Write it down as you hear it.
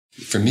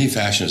For me,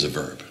 fashion is a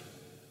verb.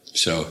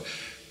 So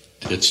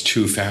it's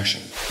to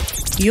fashion.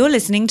 You're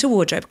listening to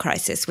Wardrobe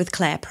Crisis with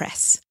Claire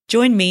Press.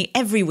 Join me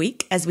every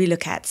week as we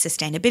look at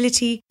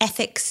sustainability,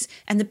 ethics,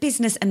 and the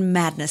business and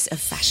madness of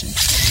fashion.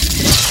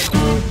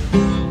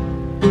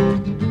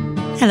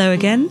 Hello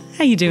again.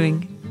 How are you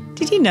doing?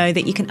 Did you know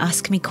that you can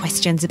ask me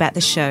questions about the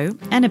show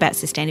and about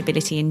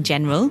sustainability in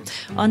general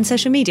on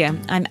social media?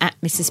 I'm at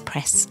Mrs.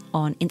 Press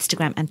on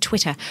Instagram and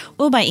Twitter,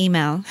 or by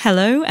email,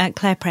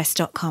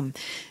 hello@clairepress.com.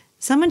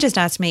 Someone just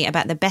asked me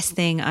about the best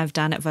thing I've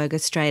done at Vogue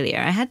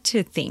Australia. I had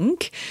to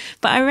think,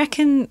 but I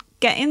reckon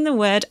getting the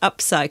word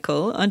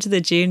upcycle onto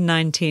the June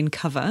 19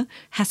 cover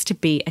has to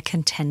be a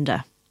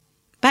contender.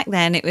 Back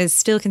then, it was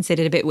still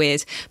considered a bit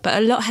weird, but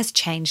a lot has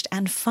changed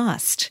and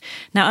fast.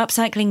 Now,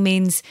 upcycling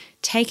means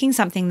taking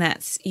something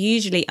that's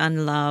usually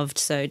unloved,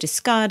 so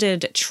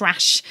discarded,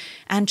 trash,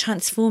 and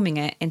transforming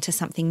it into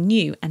something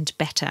new and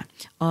better,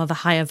 of a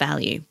higher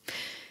value.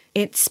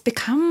 It's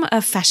become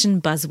a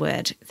fashion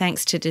buzzword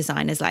thanks to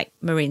designers like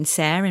Marine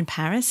Serre in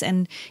Paris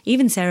and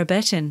even Sarah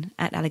Burton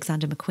at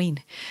Alexander McQueen.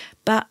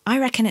 But I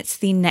reckon it's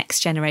the next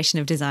generation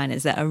of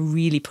designers that are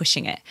really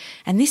pushing it.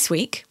 And this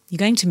week, you're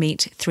going to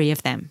meet three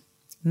of them: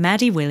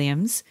 Maddie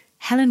Williams,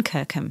 Helen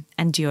Kirkham,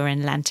 and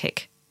Duran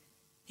Lantic.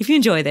 If you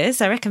enjoy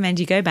this, I recommend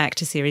you go back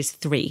to Series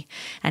 3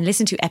 and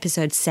listen to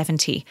episode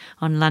 70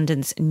 on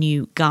London's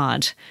New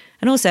Guard.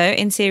 And also,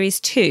 in Series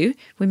 2,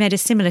 we made a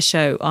similar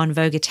show on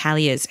Vogue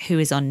Italia's Who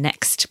Is On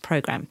Next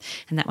programme,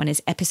 and that one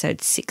is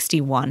episode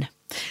 61.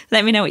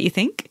 Let me know what you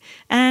think,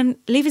 and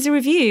leave us a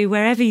review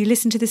wherever you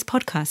listen to this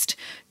podcast.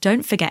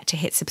 Don't forget to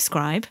hit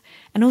subscribe,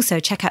 and also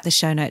check out the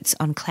show notes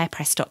on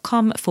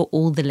clairepress.com for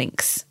all the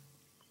links.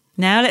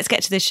 Now let's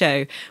get to the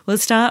show. We'll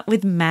start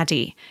with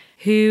Maddie,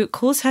 who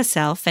calls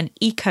herself an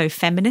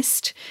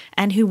eco-feminist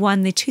and who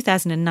won the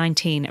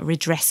 2019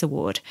 Redress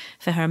Award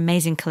for her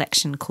amazing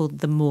collection called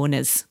The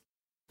Mourners.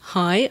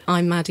 Hi,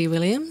 I'm Maddie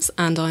Williams,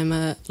 and I'm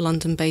a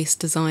London-based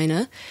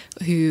designer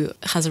who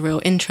has a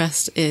real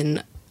interest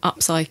in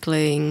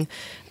upcycling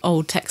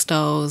old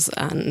textiles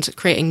and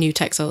creating new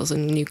textiles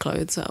and new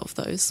clothes out of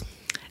those.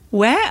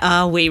 Where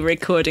are we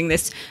recording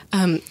this?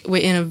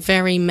 We're in a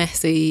very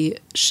messy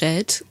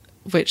shed,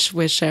 which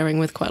we're sharing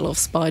with quite a lot of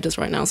spiders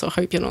right now, so I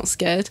hope you're not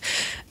scared.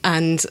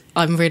 And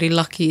I'm really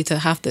lucky to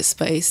have this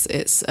space.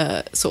 It's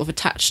sort of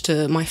attached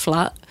to my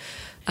flat,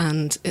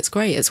 and it's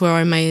great. It's where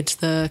I made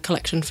the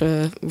collection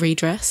for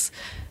Redress,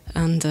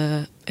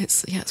 and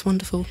it's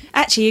wonderful.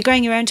 Actually, you're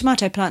growing your own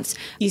tomato plants.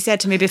 You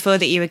said to me before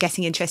that you were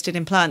getting interested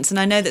in plants, and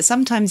I know that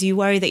sometimes you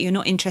worry that you're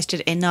not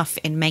interested enough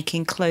in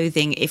making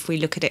clothing if we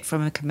look at it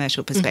from a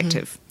commercial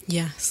perspective. Mm-hmm.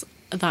 Yes,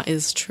 that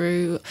is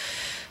true.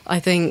 I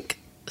think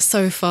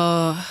so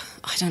far,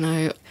 I don't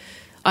know,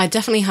 I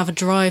definitely have a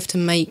drive to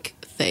make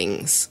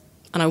things,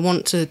 and I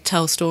want to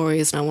tell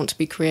stories, and I want to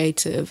be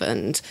creative,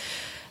 and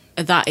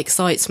that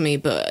excites me.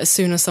 But as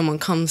soon as someone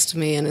comes to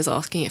me and is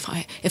asking if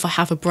I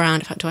have a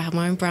brand, do I have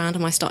my own brand,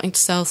 am I starting to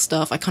sell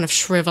stuff, I kind of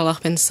shrivel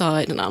up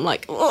inside, and I'm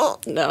like, oh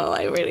no,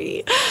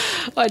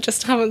 I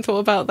just haven't thought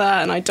about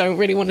that, and I don't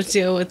really want to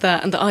deal with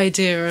that. And the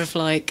idea of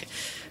like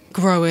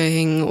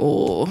growing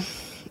or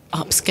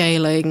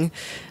upscaling,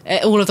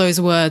 all of those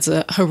words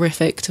are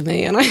horrific to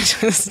me, and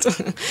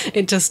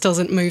it just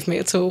doesn't move me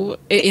at all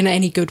in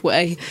any good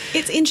way.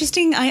 It's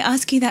interesting I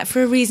ask you that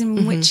for a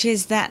reason, which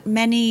is that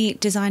many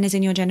designers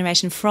in your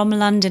generation from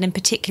London in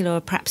particular, or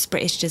perhaps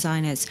British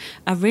designers,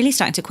 are really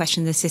starting to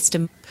question the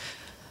system.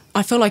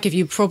 I feel like if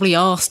you probably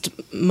asked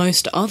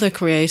most other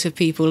creative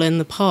people in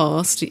the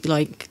past,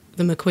 like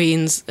the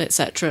McQueens,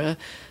 etc.,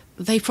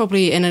 they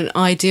probably in an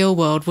ideal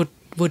world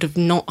would have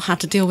not had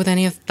to deal with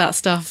any of that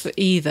stuff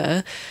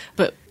either.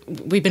 But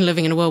we've been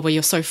living in a world where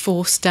you're so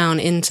forced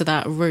down into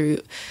that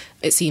route,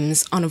 it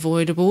seems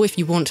unavoidable. If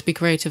you want to be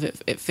creative,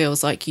 it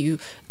feels like you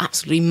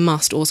absolutely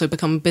must also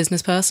become a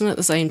business person at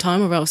the same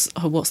time, or else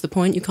what's the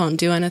point? You can't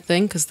do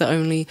anything because the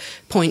only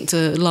point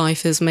to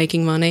life is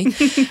making money.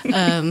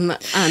 And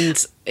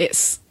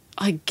it's,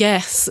 I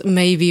guess,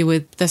 maybe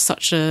there's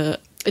such a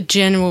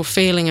general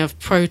feeling of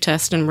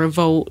protest and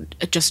revolt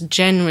just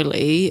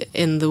generally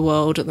in the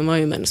world at the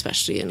moment,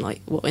 especially in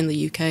in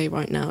the UK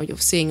right now. You're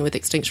seeing with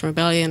Extinction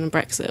Rebellion and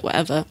Brexit,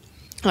 whatever.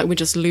 Like, we're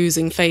just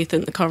losing faith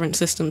in the current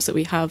systems that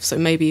we have. So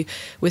maybe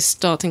we're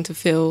starting to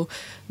feel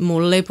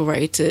more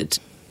liberated.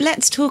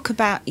 Let's talk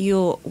about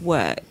your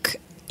work.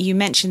 You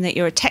mentioned that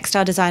you're a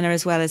textile designer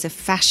as well as a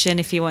fashion,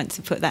 if you want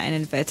to put that in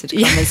inverted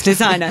commas,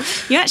 designer.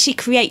 You actually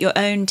create your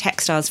own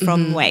textiles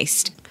from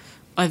waste.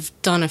 I've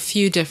done a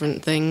few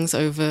different things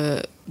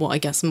over, I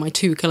guess, my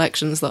 2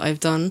 collections that I've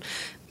done.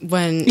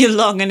 Your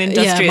long and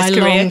industrious career.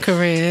 Yeah, my long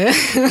career.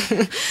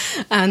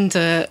 And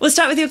we'll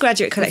start with your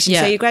graduate collection.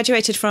 So you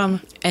graduated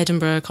from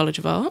Edinburgh College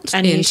of Art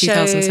in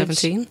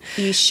 2017.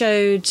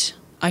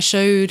 I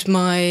showed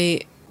my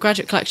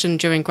graduate collection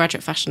during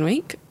Graduate Fashion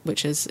Week,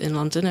 which is in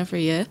London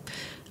every year.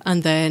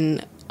 And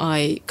then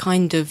I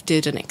kind of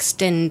did an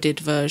extended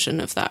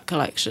version of that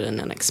collection,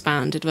 an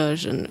expanded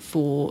version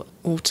for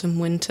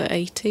autumn-winter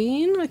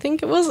 18, I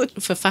think it was,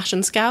 for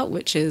Fashion Scout,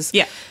 which is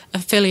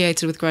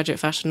affiliated with Graduate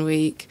Fashion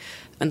Week.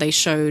 and they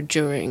showed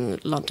during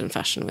London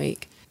Fashion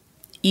Week.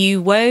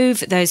 You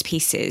wove those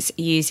pieces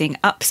using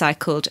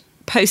upcycled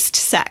post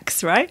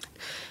sacks, right?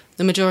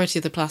 The majority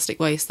of the plastic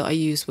waste that I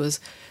used was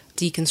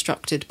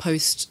deconstructed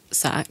post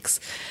sacks,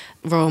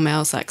 Royal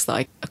Mail sacks that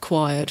I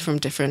acquired from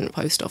different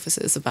post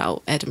offices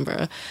about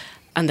Edinburgh.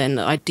 And then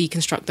I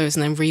deconstruct those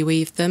and then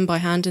reweave them by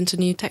hand into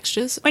new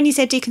textures. When you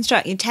say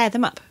deconstruct, you tear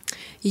them up.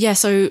 Yeah,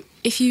 so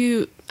if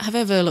you have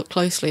ever looked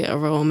closely at a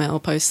Royal Mail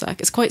post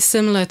sack, it's quite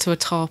similar to a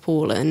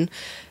tarpaulin,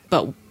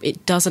 but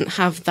it doesn't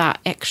have that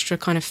extra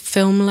kind of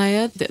film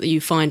layer that you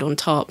find on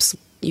tarps.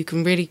 You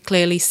can really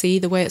clearly see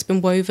the way it's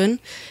been woven.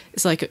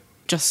 It's like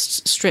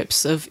just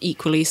strips of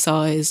equally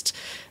sized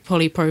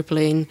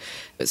polypropylene.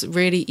 It's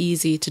really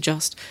easy to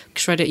just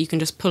shred it. You can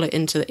just pull it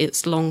into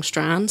its long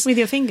strands. With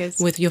your fingers?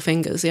 With your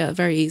fingers, yeah,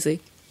 very easy.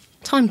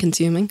 Time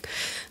consuming,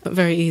 but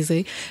very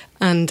easy.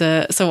 And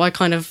so I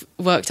kind of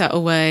worked out a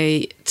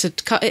way to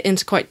cut it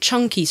into quite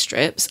chunky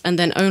strips and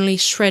then only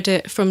shred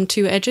it from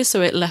two edges,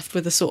 so it left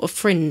with a sort of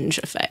fringe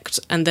effect.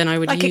 And then I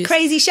would like use... a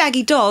crazy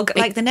shaggy dog,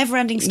 like the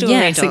Never-Ending Story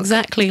yes, dog.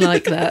 exactly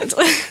like that.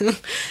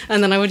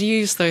 And then I would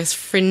use those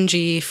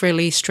fringy,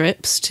 frilly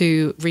strips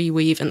to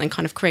reweave and then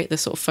kind of create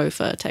this sort of faux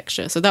fur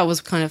texture. So that was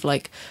kind of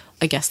like,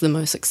 I guess, the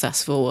most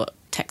successful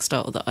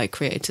textile that I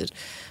created.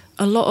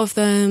 A lot of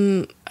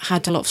them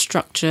had a lot of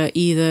structure.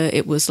 Either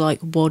it was like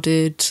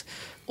wadded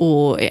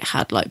or it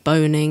had like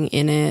boning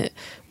in it.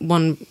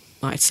 One,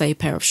 I'd say,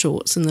 pair of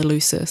shorts in the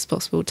loosest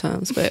possible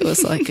terms, but it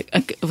was like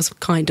it was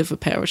kind of a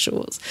pair of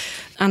shorts.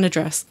 And a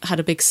dress had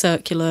a big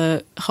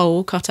circular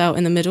hole cut out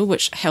in the middle,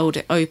 which held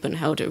it open,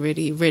 held it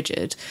really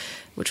rigid,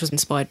 which was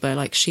inspired by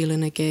like Sheila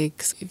na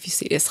gigs. If you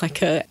see, it's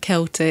like a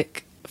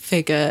Celtic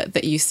figure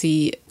that you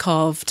see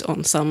carved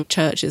on some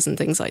churches and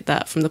things like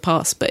that from the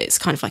past, but it's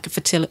kind of like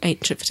a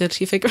ancient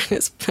fertility figure.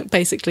 It's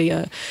basically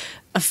a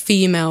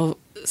female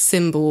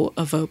symbol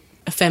of a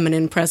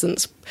feminine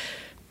presence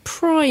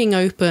prying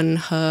open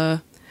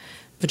her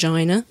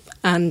vagina.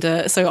 And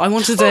so I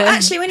wanted to...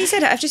 actually, when you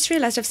said it, I've just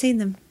realised I've seen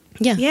them.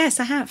 Yeah. Yes,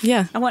 I have.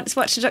 Yeah. I once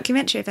watched a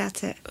documentary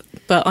about it.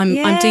 But I'm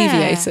Yeah.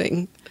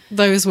 deviating.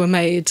 Those were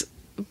made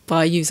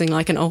by using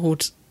like an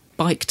old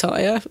bike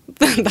tyre.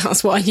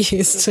 That's what I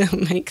used to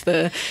make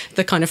the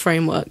kind of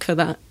framework for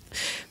that.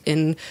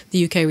 In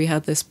the UK, we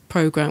had this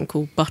programme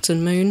called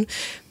Button Moon,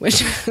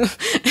 which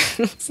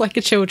was like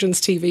a children's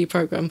TV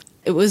programme.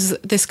 It was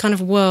this kind of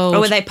world...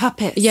 Or were they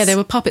puppets? Yeah, they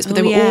were puppets, but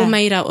they Oh, were yeah. all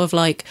made out of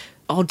like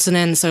odds and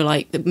ends. So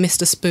like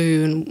Mr.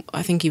 Spoon,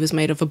 I think he was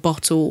made of a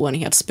bottle and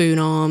he had spoon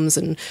arms,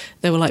 and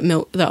there were like there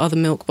were other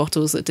milk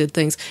bottles that did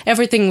things.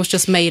 Everything was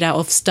just made out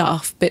of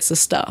stuff, bits of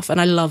stuff,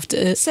 and I loved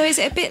it. So is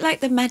it a bit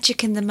like the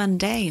magic and the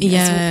mundane?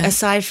 Yeah.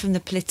 Aside from the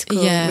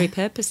political Yeah.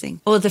 repurposing?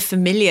 Or the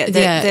familiar?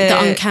 The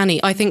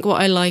uncanny. I think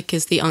what I like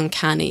is the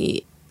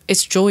uncanny.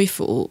 It's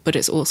joyful, but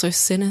it's also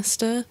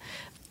sinister.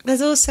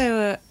 There's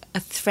also a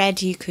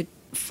thread you could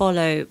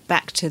follow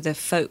back to the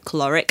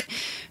folkloric,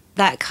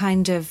 that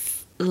kind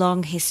of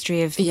long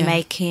history of Yeah.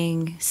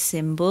 making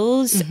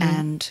symbols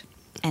and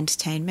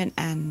entertainment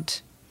and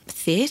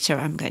theatre,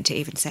 I'm going to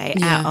even say,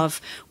 Yeah. out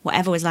of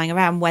whatever was lying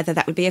around, whether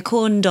that would be a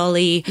corn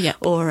dolly Yeah.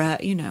 or, all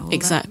that.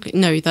 Exactly.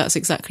 No, that's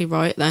exactly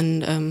right.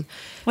 And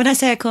When I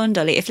say a corn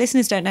dolly, if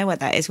listeners don't know what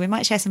that is, we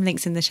might share some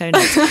links in the show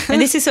notes. And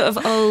this is sort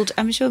of old,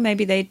 I'm sure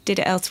maybe they did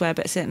it elsewhere,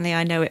 but certainly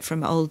I know it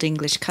from old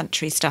English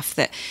country stuff,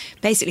 that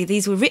basically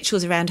these were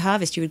rituals around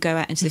harvest. You would go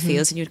out into the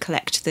fields and you would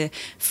collect the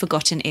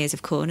forgotten ears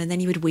of corn, and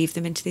then you would weave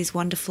them into these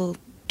wonderful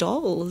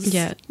dolls,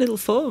 Yeah. little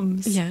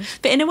forms. Yeah.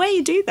 But in a way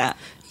you do that.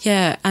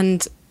 yeah,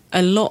 and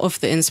a lot of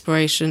the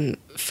inspiration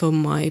for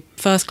my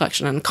first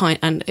collection,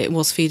 and it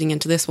was feeding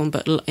into this one,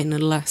 but in a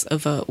less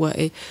overt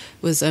way,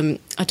 was I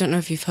don't know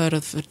if you've heard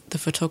of the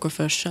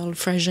photographer Charles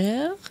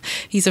Frégère.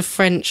 He's a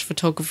French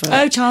photographer.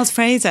 Oh, Charles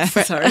Fraser.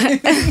 Sorry.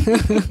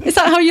 Is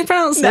that how you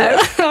pronounce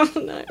it? Oh,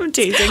 no. I'm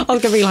teasing. I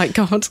was going to be like,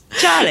 God.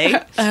 Charlie.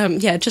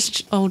 Yeah,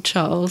 just old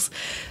Charles.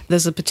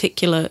 There's a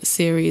particular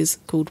series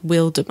called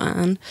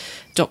Wilderman,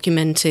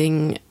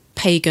 documenting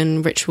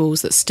pagan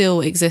rituals that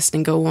still exist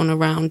and go on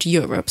around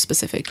Europe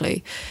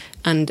specifically.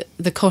 And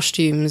the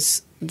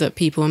costumes that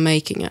people are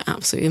making are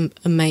absolutely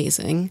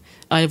amazing.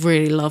 I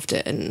really loved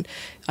it and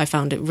I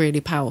found it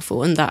really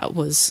powerful. And that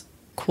was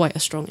quite a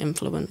strong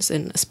influence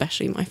in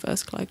especially my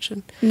first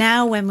collection.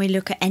 Now, when we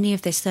look at any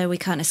of this, though, we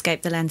can't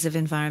escape the lens of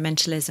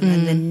environmentalism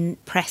and the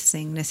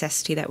pressing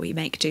necessity that we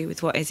make do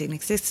with what is in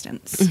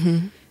existence.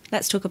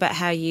 Let's talk about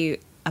how you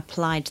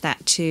applied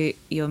that to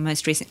your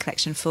most recent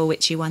collection, for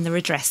which you won the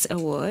Redress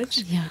Award.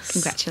 Yes.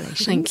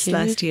 Congratulations. Thank you.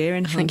 Last year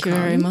in Hong Kong. Thank you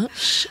very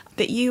much.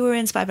 But you were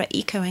inspired by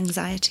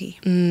eco-anxiety.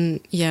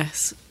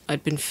 Yes,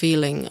 I'd been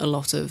feeling a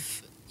lot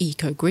of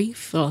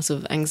eco-grief, a lot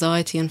of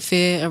anxiety and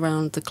fear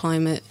around the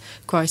climate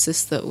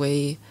crisis that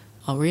we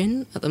are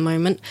in at the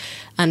moment.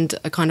 And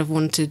I kind of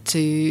wanted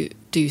to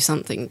do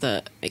something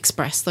that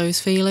expressed those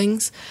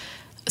feelings.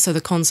 So the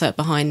concept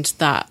behind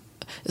that,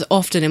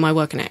 often in my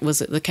work, and it was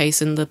the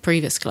case in the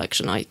previous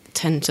collection, I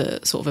tend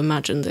to sort of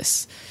imagine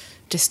this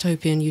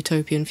dystopian,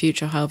 utopian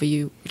future, however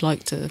you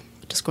like to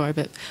describe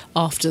it,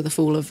 after the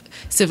fall of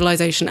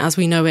civilization as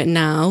we know it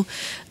now.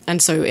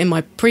 And so in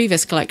my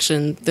previous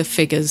collection, the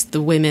figures,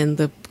 the women,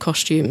 the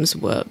costumes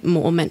were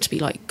more meant to be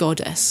like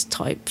goddess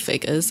type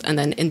figures. And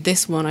then in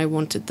this one, I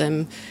wanted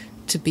them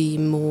to be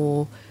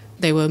more,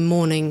 they were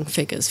mourning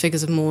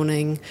figures of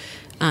mourning,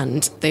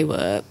 and they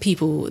were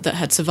people that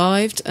had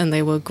survived and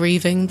they were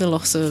grieving the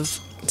loss of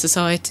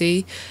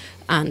society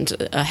and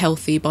a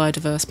healthy,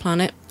 biodiverse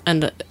planet.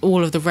 And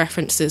all of the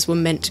references were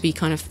meant to be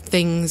kind of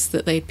things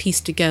that they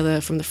pieced together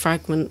from the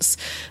fragments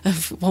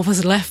of what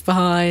was left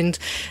behind,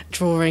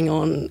 drawing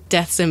on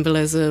death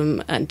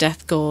symbolism and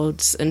death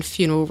gods and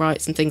funeral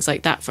rites and things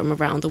like that from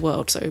around the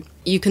world. So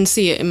you can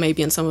see it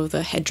maybe in some of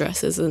the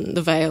headdresses and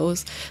the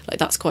veils. Like,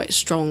 that's quite a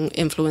strong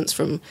influence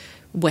from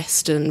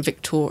Western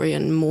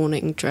Victorian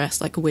mourning dress,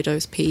 like a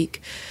widow's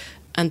peak.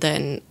 And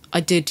then I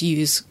did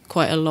use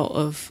quite a lot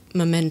of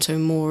memento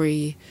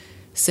mori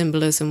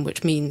symbolism,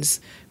 which means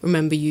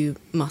remember you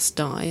must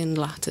die in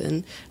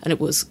Latin, and it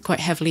was quite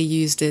heavily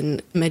used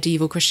in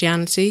medieval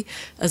Christianity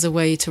as a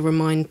way to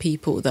remind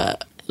people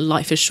that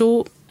life is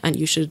short and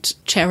you should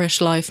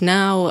cherish life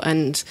now,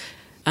 and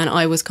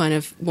I was kind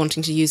of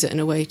wanting to use it in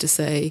a way to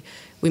say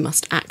we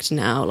must act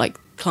now, like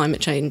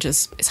climate change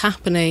is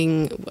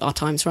happening, our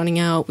time's running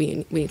out,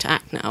 we need to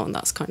act now, and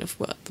that's kind of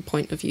what the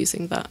point of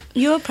using that.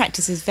 Your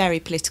practice is very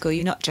political,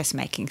 you're not just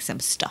making some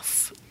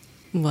stuff.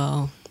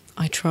 Well,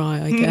 I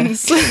try, I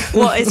guess.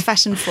 What is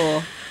fashion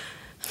for?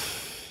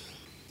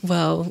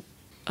 Well,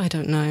 I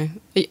don't know.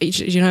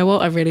 You know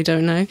what? I really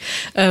don't know.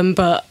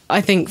 But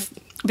I think...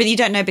 But you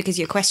don't know because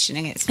you're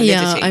questioning its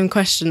validity. Yeah, I'm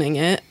questioning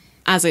it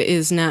as it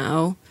is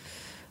now.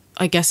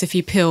 I guess if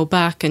you peel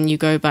back and you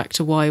go back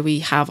to why we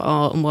have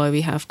art and why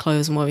we have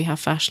clothes and why we have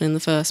fashion in the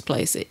first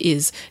place, it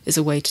is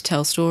a way to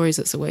tell stories,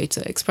 it's a way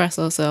to express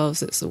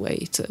ourselves, it's a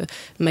way to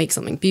make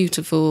something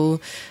beautiful,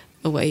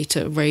 a way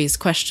to raise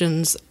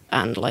questions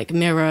and like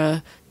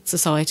mirror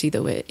society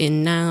that we're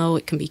in now.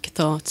 It can be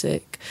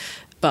cathartic,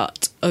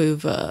 but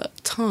over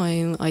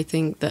time I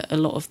think that a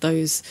lot of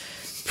those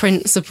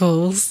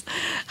principles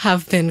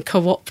have been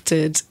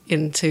co-opted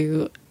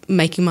into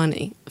making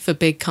money for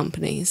big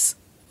companies,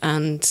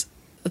 and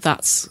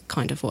that's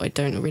kind of what I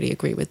don't really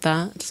agree with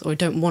that, so I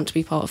don't want to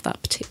be part of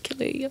that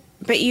particularly.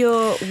 But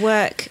your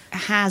work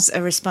has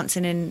a response,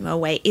 and in a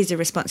way is a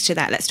response to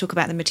that. Let's talk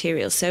about the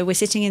materials. So we're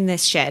sitting in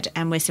this shed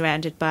and we're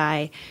surrounded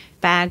by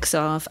bags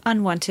of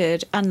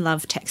unwanted,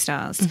 unloved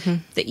textiles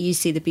that you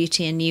see the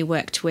beauty in. You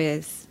worked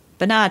with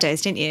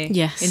Bernardo's, didn't you?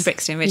 Yes. In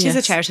Brixton, which is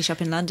a charity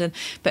shop in London,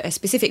 but a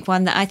specific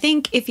one that I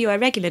think if you are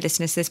regular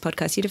listeners to this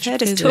podcast, you'd have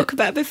heard us talk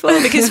about before,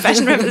 because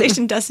Fashion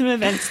Revolution does some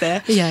events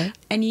there. Yeah.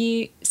 And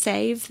you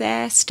save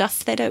their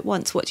stuff they don't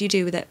want. What do you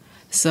do with it?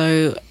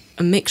 So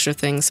a mixture of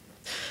things.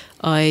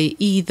 I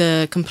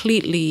either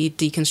completely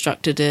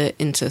deconstructed it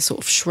into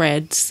sort of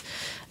shreds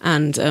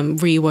and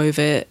rewove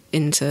it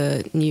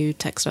into new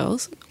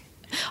textiles.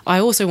 I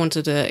also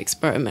wanted to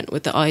experiment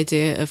with the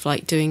idea of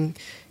like doing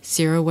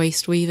zero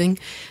waste weaving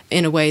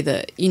in a way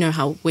that, you know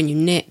how when you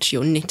knit,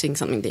 you're knitting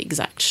something the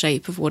exact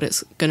shape of what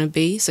it's going to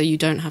be, so you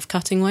don't have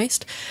cutting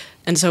waste.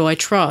 And so I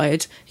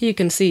tried, you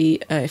can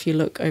see if you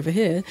look over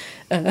here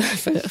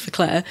for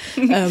Claire,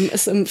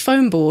 some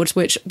foam boards,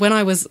 which when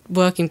I was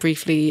working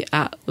briefly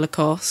at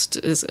Lacoste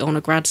is on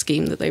a grad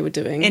scheme that they were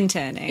doing.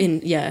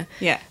 Interning. Yeah.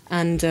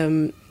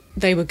 And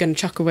they were going to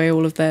chuck away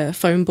all of their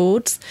foam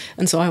boards.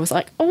 And so I was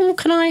like, oh,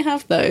 can I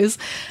have those?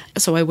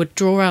 So I would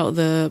draw out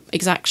the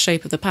exact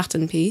shape of the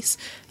pattern piece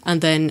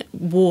and then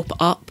warp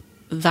up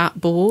that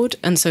board,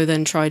 and so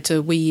then try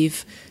to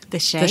weave the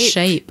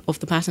shape of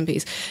the pattern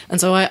piece. And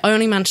so I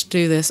only managed to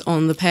do this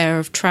on the pair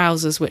of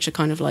trousers, which are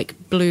kind of like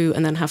blue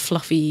and then have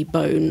fluffy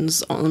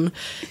bones on,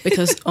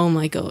 because, oh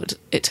my God,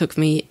 it took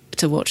me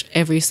to watch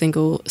every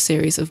single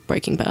series of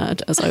Breaking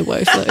Bad as I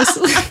wove those.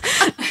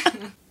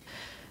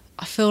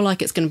 I feel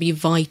like it's going to be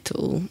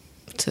vital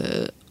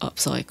to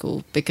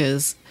upcycle,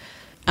 because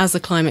as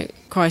the climate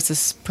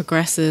crisis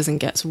progresses and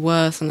gets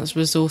worse and as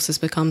resources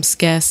become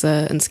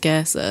scarcer and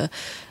scarcer,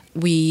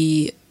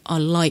 we are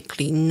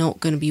likely not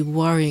going to be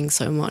worrying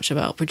so much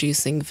about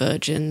producing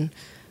virgin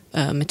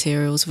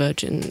materials,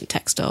 virgin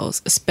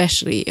textiles,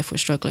 especially if we're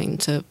struggling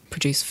to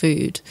produce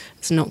food.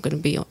 It's not going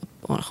to be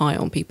high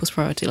on people's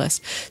priority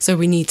list. So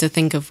we need to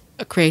think of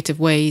creative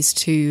ways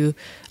to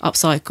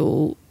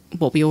upcycle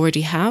what we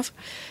already have.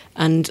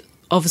 And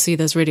obviously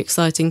there's really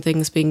exciting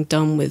things being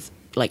done with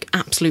like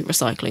absolute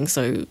recycling.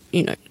 So,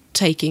 you know,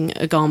 taking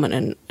a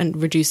garment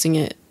and reducing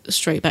it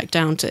straight back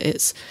down to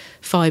its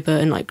fibre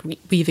and like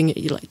weaving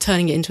it, like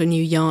turning it into a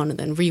new yarn and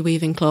then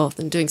reweaving cloth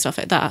and doing stuff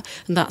like that.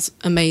 And that's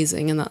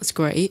amazing and that's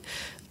great.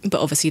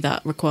 But obviously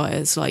that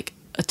requires like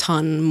a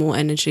ton more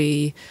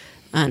energy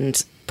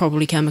and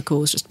probably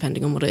chemicals, just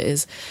depending on what it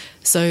is.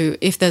 So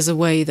if there's a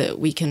way that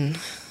we can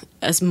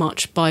as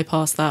much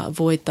bypass that,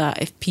 avoid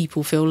that, if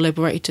people feel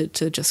liberated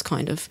to just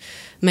kind of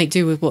make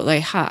do with what they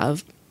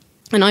have.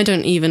 And I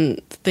don't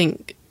even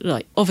think,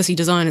 like, obviously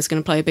design is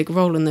going to play a big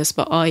role in this,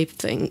 but I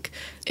think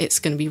it's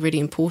going to be really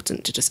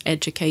important to just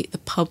educate the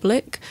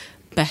public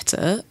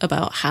better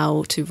about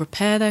how to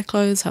repair their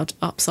clothes, how to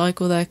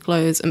upcycle their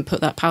clothes and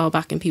put that power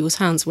back in people's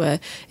hands, where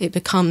it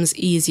becomes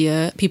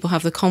easier. People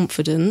have the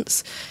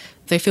confidence.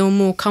 They feel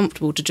more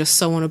comfortable to just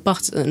sew on a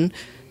button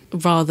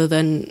rather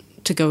than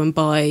to go and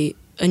buy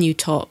a new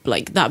top.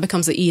 Like, that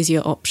becomes the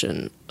easier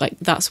option. Like,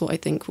 that's what I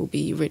think will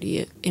be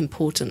really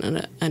important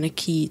and a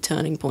key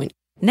turning point.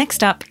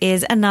 Next up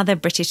is another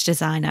British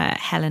designer,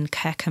 Helen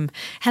Kirkham.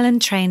 Helen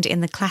trained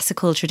in the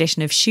classical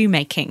tradition of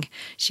shoemaking.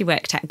 She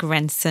worked at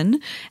Grenson,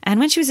 and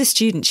when she was a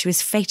student, she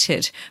was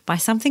feted by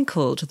something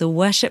called the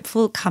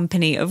Worshipful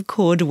Company of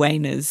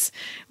Cordwainers,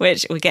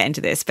 which, we'll get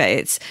into this, but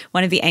it's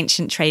one of the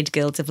ancient trade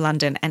guilds of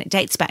London, and it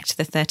dates back to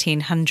the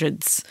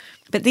 1300s.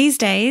 But these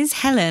days,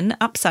 Helen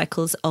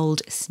upcycles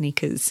old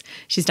sneakers.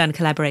 She's done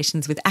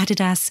collaborations with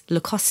Adidas,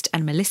 Lacoste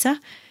and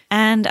Melissa.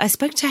 And I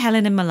spoke to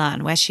Helen in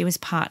Milan, where she was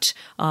part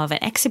of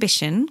an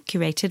exhibition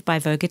curated by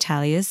Vogue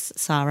Italia's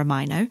Sarah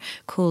Mino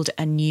called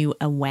A New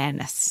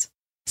Awareness.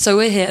 So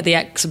we're here at the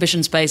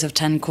exhibition space of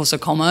 10 Corso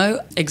Como,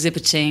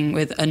 exhibiting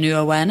with A New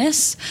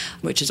Awareness,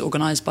 which is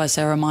organised by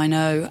Sarah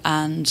Mino,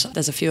 and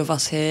there's a few of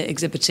us here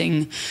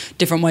exhibiting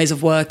different ways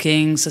of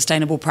working,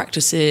 sustainable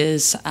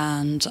practices,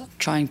 and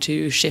trying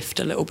to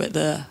shift a little bit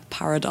the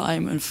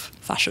paradigm of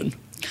fashion.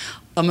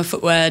 I'm a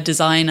footwear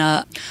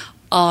designer.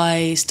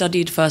 I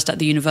studied first at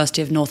the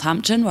University of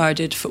Northampton, where I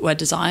did footwear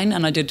design,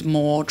 and I did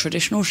more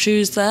traditional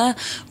shoes there.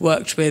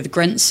 Worked with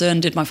Grenson,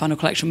 did my final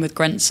collection with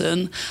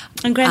Grenson.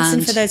 And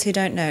Grenson, for those who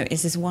don't know,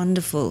 is this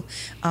wonderful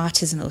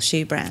artisanal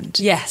shoe brand.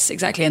 Yes,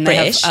 exactly. And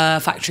British. They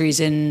have factories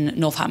in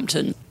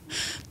Northampton.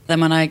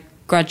 Then when I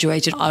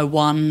graduated, I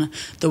won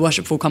the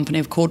Worshipful Company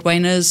of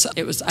Cordwainers.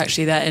 It was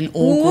actually their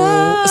inaugural...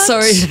 What?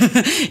 Sorry.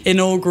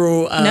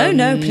 inaugural...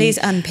 No, please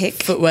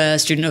unpick. Footwear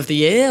Student of the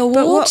Year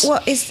award. But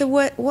what is the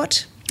word...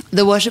 What?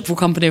 The Worshipful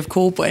Company of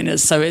Cordwainers.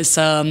 So it's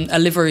a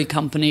livery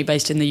company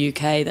based in the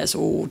UK that's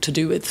all to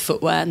do with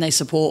footwear, and they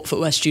support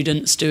footwear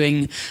students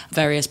doing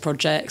various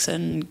projects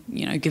and,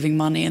 you know, giving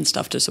money and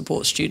stuff to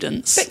support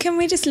students. But can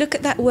we just look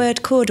at that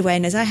word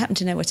cordwainers? I happen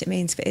to know what it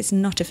means, but it's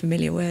not a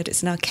familiar word.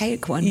 It's an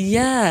archaic one.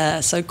 Yeah,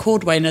 so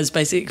cordwainer's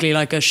basically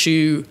like a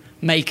shoe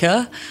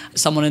maker,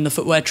 someone in the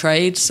footwear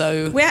trade.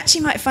 So we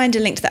actually might find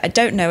a link to that. I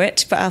don't know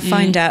it, but I'll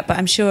find out. But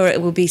I'm sure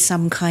it will be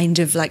some kind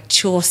of like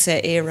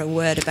Chaucer era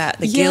word about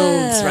the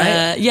guilds,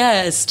 right?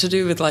 Yeah, it's to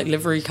do with like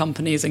livery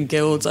companies and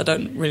guilds. I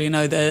don't really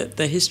know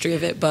the history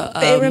of it, but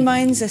it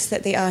reminds us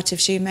that the art of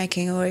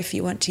shoemaking, or if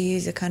you want to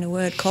use a kind of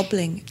word,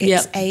 cobbling,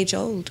 it's age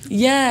old.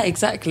 Yeah,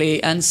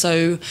 exactly. And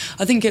so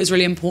I think it was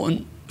really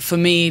important for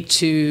me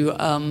to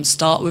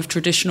start with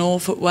traditional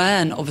footwear,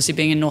 and obviously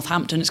being in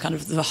Northampton, it's kind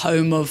of the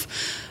home of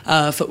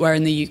footwear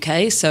in the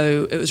UK,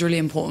 so it was really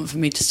important for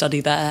me to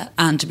study there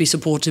and to be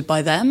supported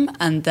by them.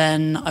 And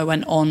then I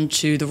went on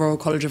to the Royal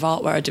College of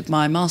Art, where I did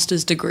my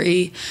master's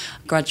degree,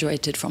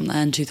 graduated from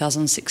there in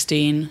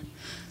 2016.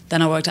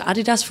 Then I worked at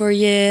Adidas for a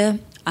year,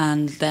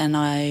 and then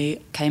I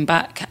came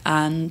back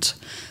and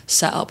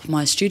set up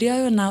my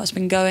studio, and now it's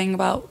been going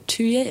about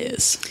 2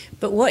 years.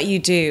 But what you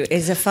do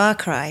is a far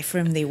cry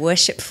from the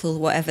worshipful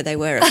whatever they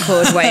were of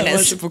Cordwainers.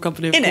 Worshipful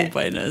Company of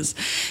Cordwainers.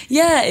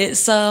 Yeah,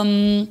 it's, I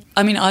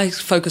mean, I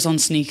focus on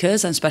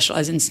sneakers and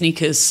specialise in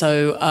sneakers,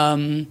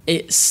 so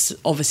it's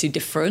obviously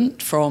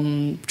different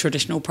from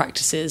traditional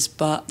practices,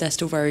 but they're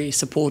still very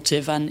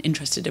supportive and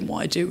interested in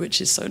what I do, which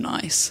is so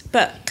nice.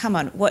 But come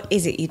on, what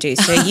is it you do?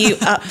 So you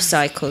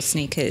upcycle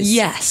sneakers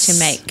to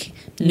make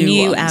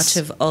new out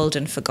of old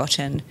and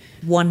forgotten,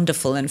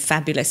 wonderful and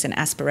fabulous and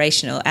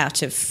aspirational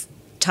out of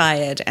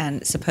tired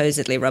and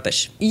supposedly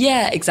rubbish.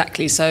 Yeah,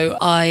 exactly. So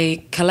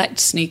I collect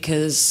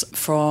sneakers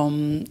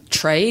from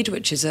Trade,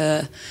 which is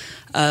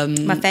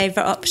my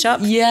favourite op shop.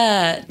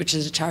 Yeah, which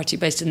is a charity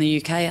based in the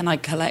UK, and I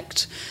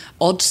collect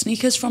odd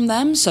sneakers from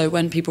them. So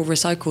when people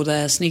recycle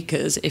their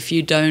sneakers, if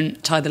you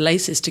don't tie the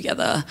laces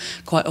together,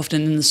 quite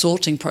often in the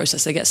sorting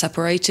process they get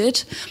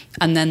separated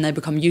and then they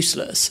become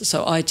useless.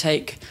 So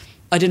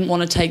I didn't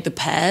want to take the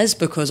pairs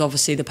because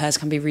obviously the pairs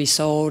can be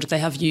resold, they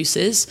have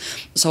uses.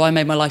 So I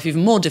made my life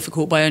even more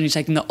difficult by only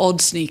taking the odd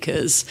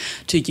sneakers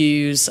to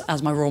use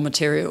as my raw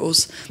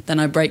materials. Then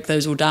I break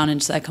those all down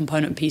into their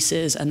component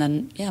pieces and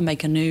then,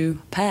 make a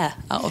new pair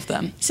out of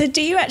them. So do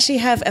you actually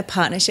have a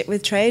partnership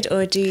with Trade,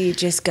 or do you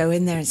just go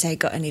in there and say,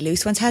 got any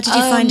loose ones? How did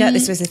you find out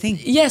this was a thing?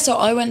 Yeah, so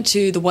I went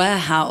to the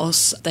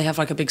warehouse. They have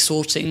like a big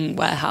sorting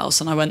warehouse,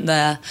 and I went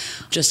there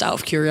just out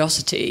of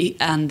curiosity,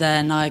 and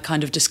then I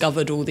kind of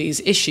discovered all these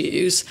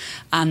issues.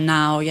 And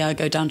now, I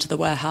go down to the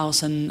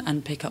warehouse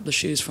and pick up the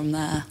shoes from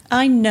there.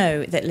 I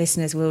know that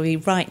listeners will be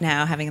right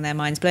now having their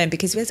minds blown,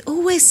 because there's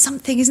always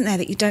something, isn't there,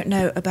 that you don't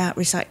know about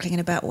recycling and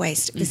about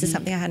waste. This is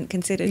something I hadn't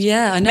considered.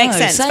 Yeah, I know. Makes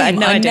sense, Same. but I had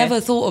no idea.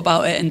 Never thought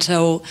about it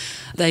until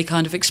they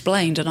kind of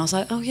explained, and I was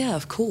like, oh yeah,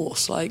 of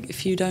course. Like,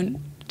 if you don't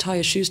tie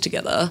your shoes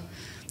together,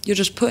 you're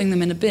just putting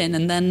them in a bin,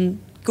 and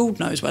then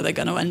God knows where they're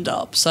going to end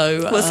up.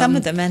 So, well, some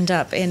of them end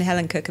up in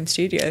Helen Kirkham's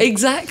studio.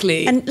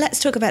 Exactly. And let's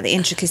talk about the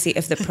intricacy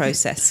of the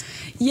process.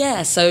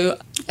 Yeah, so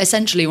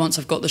essentially once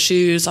I've got the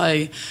shoes,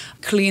 I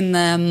clean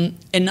them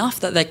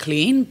enough that they're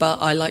clean,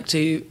 but I like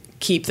to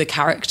keep the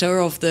character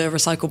of the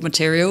recycled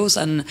materials,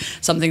 and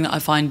something that I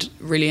find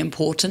really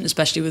important,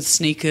 especially with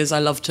sneakers. I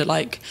love to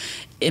like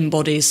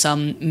embody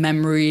some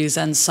memories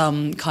and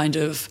some kind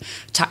of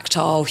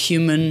tactile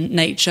human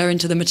nature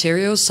into the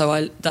materials.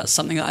 So that's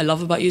something that I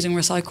love about using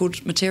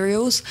recycled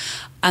materials.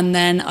 And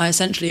then I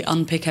essentially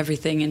unpick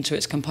everything into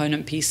its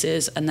component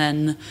pieces and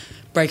then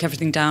break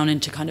everything down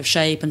into kind of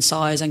shape and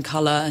size and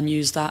colour and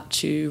use that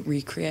to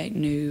recreate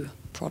new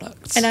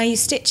products. And are you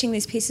stitching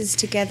these pieces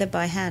together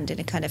by hand in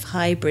a kind of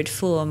hybrid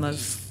form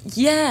of...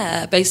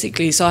 Yeah,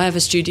 basically. So I have a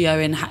studio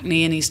in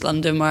Hackney in East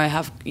London where I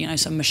have,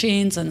 some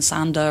machines and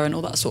sander and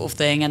all that sort of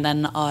thing. And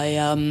then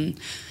I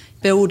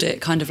build it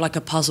kind of like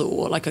a puzzle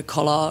or like a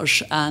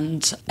collage,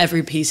 and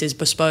every piece is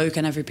bespoke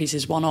and every piece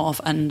is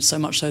one-off, and so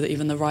much so that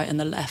even the right and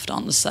the left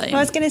aren't the same. Well,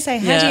 I was going to say,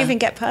 how do you even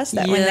get past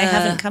that when they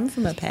haven't come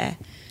from a pair?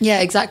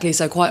 Yeah, exactly.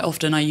 So quite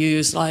often I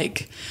use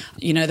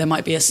there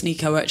might be a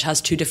sneaker which has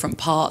two different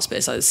parts, but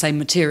it's like the same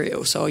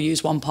material. So I'll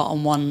use one part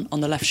on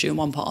the left shoe and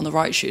one part on the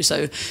right shoe.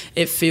 So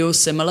it feels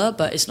similar,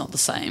 but it's not the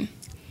same.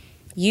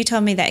 You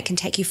told me that it can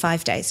take you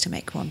 5 days to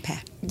make one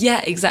pair.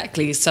 Yeah,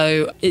 exactly.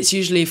 So it's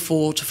usually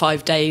 4 to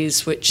 5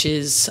 days, which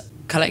is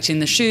collecting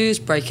the shoes,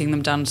 breaking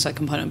them down to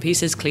component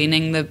pieces,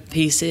 cleaning the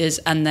pieces,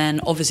 and then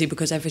obviously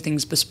because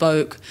everything's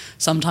bespoke,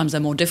 sometimes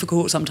they're more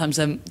difficult, sometimes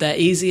they're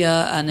easier,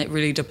 and it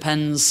really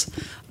depends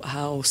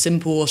how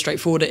simple or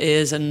straightforward it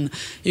is, and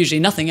usually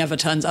nothing ever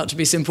turns out to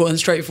be simple and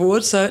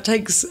straightforward, so it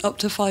takes up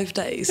to 5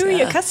 days. Who are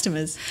your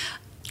customers?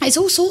 It's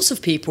all sorts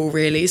of people,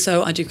 really.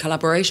 So I do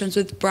collaborations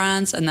with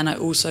brands, and then I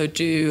also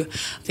do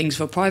things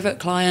for private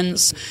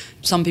clients.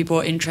 Some people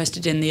are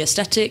interested in the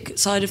aesthetic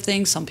side of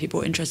things. Some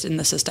people are interested in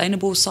the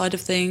sustainable side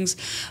of things.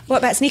 What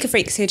about sneaker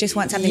freaks who just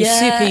want something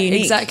super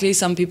unique? Exactly.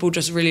 Some people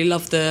just really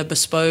love the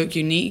bespoke,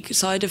 unique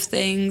side of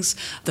things.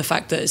 The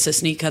fact that it's a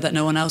sneaker that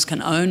no one else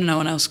can own, no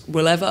one else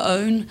will ever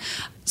own.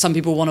 Some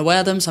people want to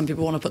wear them, some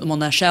people want to put them on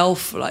their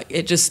shelf.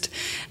 It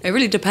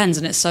really depends,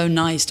 and it's so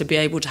nice to be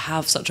able to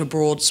have such a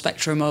broad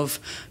spectrum of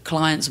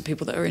clients and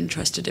people that are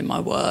interested in my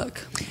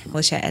work.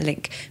 We'll share a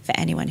link for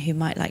anyone who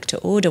might like to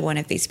order one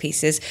of these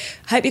pieces.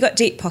 I hope you got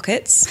deep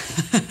pockets.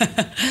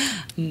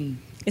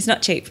 It's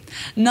not cheap.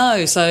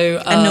 No, so...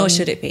 and nor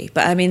should it be.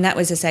 But I mean, that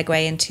was a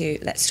segue into,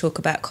 let's talk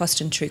about cost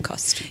and true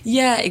cost.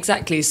 Yeah,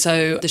 exactly.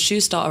 So the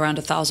shoes start around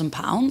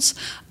 £1,000,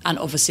 and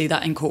obviously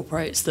that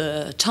incorporates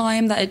the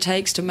time that it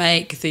takes to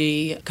make,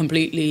 the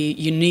completely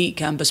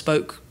unique and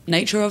bespoke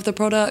nature of the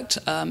product.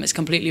 It's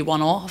completely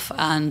one-off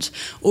and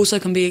also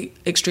can be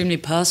extremely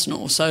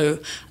personal. So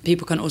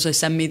people can also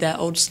send me their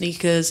old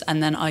sneakers,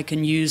 and then I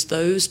can use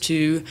those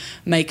to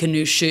make a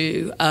new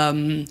shoe.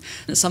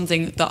 It's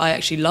something that I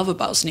actually love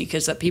about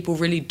sneakers, that people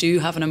really do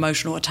have an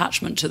emotional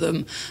attachment to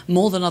them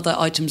more than other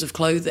items of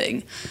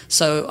clothing.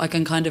 So I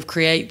can kind of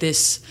create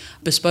this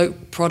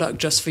bespoke product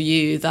just for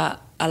you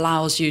that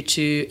allows you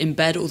to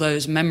embed all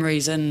those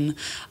memories and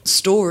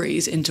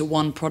stories into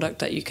one product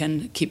that you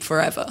can keep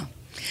forever.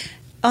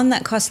 On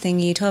that cost thing,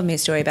 you told me a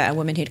story about a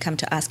woman who'd come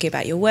to ask you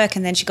about your work,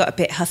 and then she got a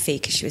bit huffy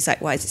because she was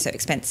like, why is it so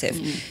expensive?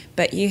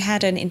 But you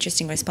had an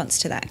interesting response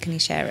to that. Can you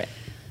share it?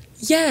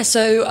 Yeah,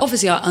 so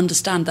obviously I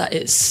understand that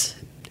it's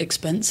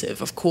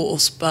expensive, of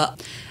course,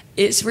 but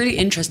it's really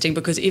interesting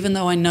because even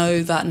though I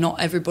know that not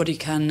everybody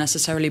can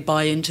necessarily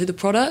buy into the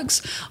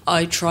products,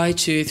 I try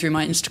to, through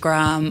my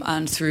Instagram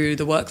and through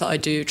the work that I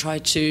do, try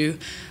to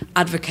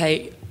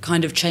advocate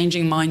kind of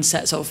changing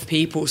mindsets of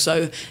people.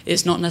 So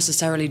it's not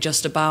necessarily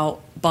just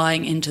about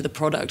buying into the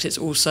product, it's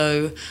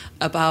also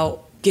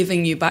about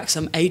giving you back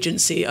some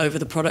agency over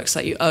the products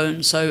that you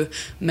own. So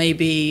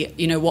maybe,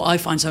 what I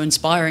find so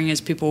inspiring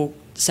is people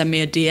send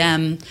me a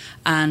DM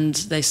and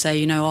they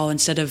say,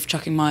 instead of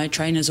chucking my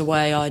trainers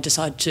away, I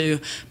decide to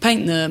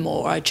paint them,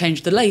 or I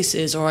change the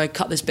laces, or I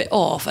cut this bit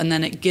off, and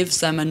then it gives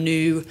them a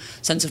new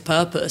sense of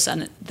purpose,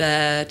 and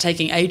they're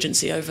taking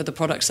agency over the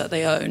products that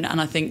they own. And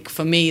I think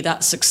for me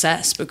that's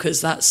success, because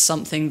that's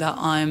something that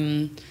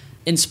I'm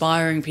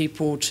inspiring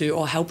people to,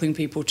 or helping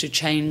people to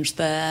change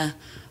their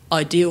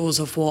ideals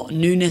of what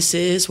newness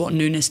is, what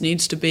newness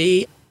needs to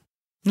be.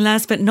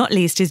 Last but not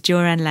least is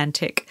Joran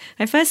Lantic.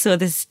 I first saw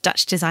this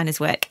Dutch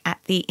designer's work at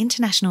the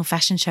International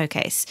Fashion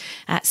Showcase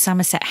at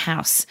Somerset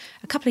House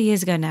a couple of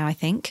years ago now, I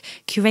think,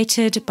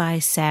 curated by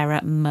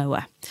Sarah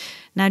Moa.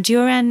 Now,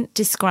 Joran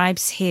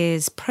describes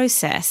his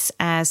process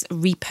as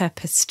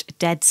repurposed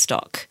dead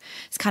stock.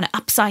 It's kind of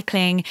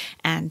upcycling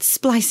and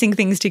splicing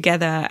things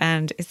together,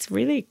 and it's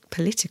really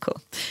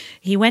political.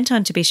 He went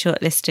on to be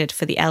shortlisted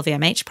for the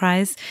LVMH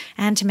Prize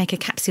and to make a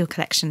capsule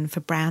collection for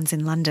Browns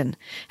in London.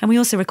 And we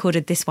also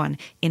recorded this one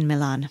in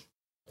Milan.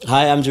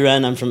 Hi, I'm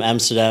Joran. I'm from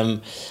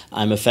Amsterdam.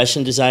 I'm a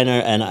fashion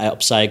designer, and I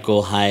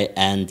upcycle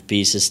high-end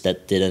pieces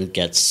that didn't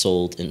get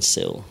sold in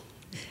sale.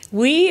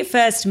 We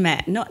first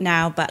met, not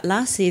now, but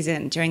last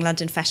season during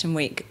London Fashion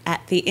Week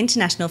at the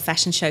International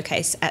Fashion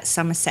Showcase at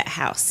Somerset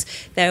House.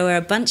 There were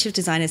a bunch of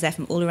designers there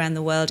from all around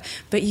the world,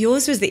 but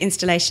yours was the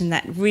installation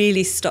that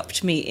really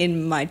stopped me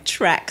in my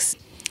tracks.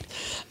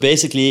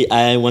 Basically,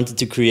 I wanted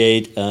to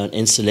create an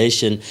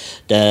installation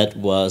that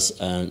was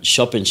a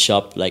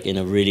shop-in-shop, like in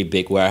a really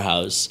big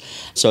warehouse.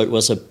 So it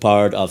was a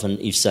part of an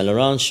Yves Saint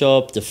Laurent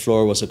shop. The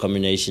floor was a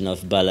combination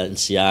of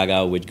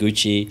Balenciaga with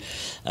Gucci.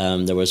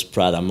 There was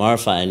Prada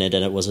Marfa in it,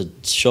 and it was a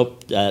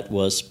shop that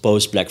was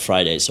post-Black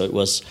Friday. So it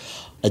was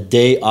a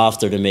day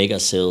after the mega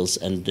sales,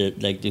 and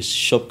the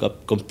shop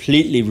got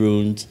completely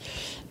ruined.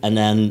 And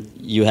then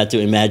you had to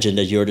imagine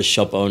that you're the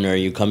shop owner,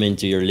 you come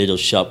into your little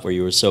shop where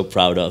you were so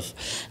proud of,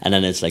 and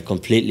then it's like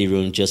completely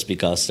ruined just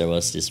because there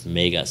was this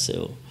mega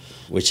sale,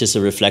 which is a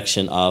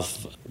reflection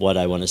of what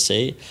I want to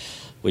say,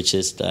 which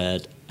is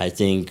that I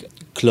think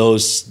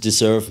clothes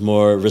deserve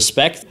more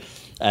respect.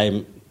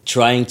 I'm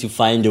trying to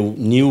find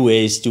new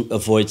ways to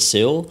avoid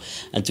sale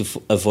and to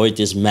avoid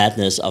this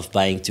madness of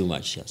buying too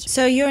much. Yes.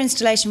 So your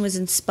installation was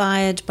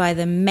inspired by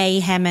the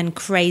mayhem and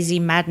crazy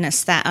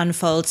madness that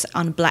unfolds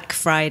on Black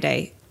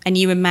Friday. And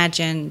you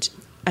imagined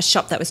a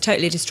shop that was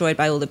totally destroyed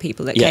by all the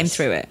people that came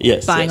through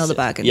it, buying all the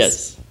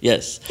bargains.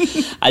 Yes.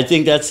 I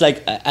think that's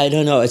like, I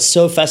don't know, it's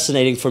so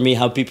fascinating for me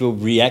how people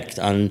react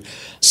on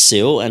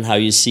sale and how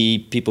you see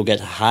people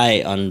get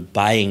high on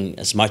buying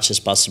as much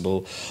as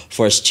possible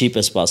for as cheap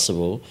as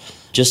possible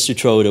just to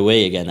throw it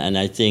away again. And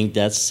I think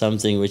that's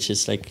something which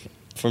is like,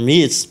 for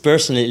me, it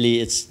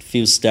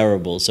feels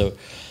terrible. So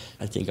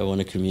I think I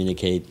want to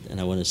communicate and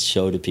I want to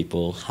show the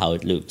people how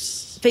it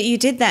looks. But you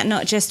did that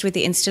not just with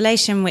the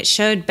installation, which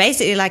showed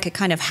basically like a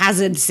kind of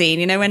hazard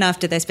scene, when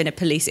after there's been a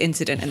police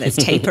incident and there's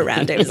tape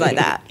around it, it was like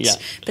that. Yeah.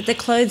 But the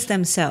clothes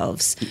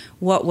themselves,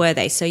 what were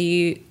they? So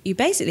you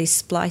basically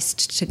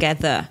spliced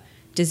together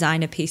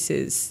designer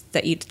pieces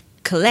that you'd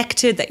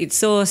collected, that you'd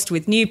sourced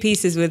with new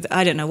pieces with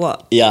I don't know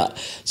what. Yeah,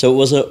 so it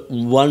was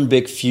one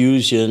big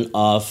fusion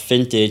of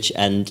vintage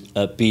and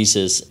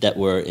pieces that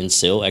were in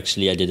sale.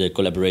 Actually, I did a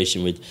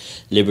collaboration with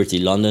Liberty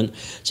London,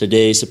 so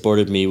they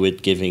supported me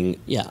with giving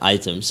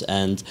items.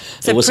 And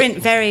so it was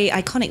very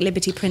iconic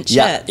Liberty print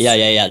shirts.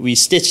 Yeah. We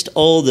stitched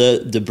all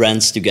the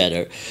brands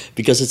together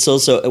because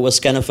it was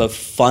kind of a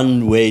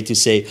fun way to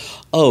say,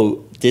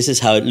 oh, this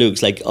is how it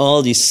looks. Like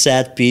all these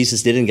sad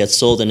pieces didn't get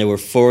sold and they were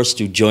forced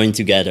to join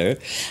together.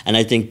 And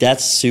I think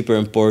that's super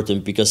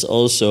important because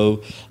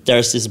also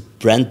there's this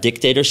brand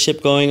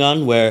dictatorship going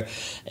on where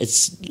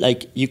it's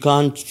like you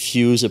can't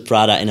fuse a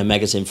Prada in a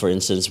magazine, for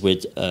instance,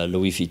 with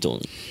Louis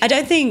Vuitton. I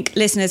don't think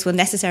listeners will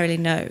necessarily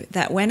know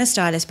that when a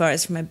stylist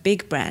borrows from a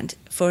big brand,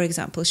 for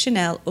example,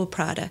 Chanel or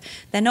Prada,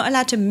 they're not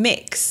allowed to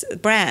mix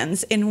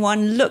brands in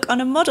one look on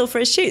a model for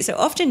a shoot. So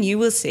often you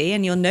will see,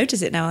 and you'll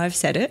notice it now I've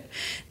said it,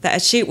 that a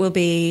shoot will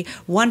be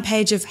one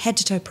page of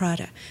head-to-toe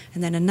Prada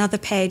and then another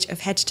page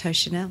of head-to-toe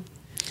Chanel.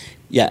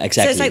 Yeah,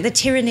 exactly. So it's like the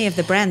tyranny of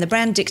the brand. The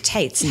brand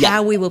dictates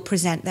how we will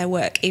present their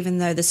work, even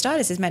though the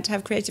stylist is meant to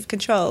have creative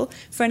control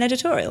for an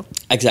editorial.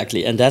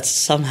 Exactly, and that's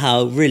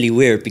somehow really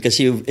weird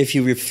because if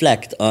you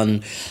reflect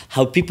on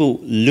how people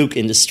look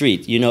in the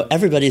street,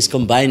 everybody is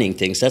combining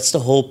things. That's the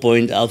whole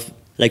point of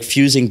like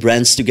fusing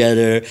brands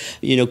together,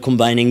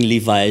 combining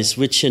Levi's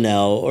with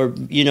Chanel or,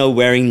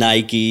 wearing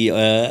Nike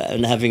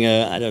and having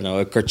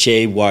a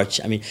Cartier watch.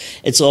 I mean,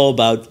 it's all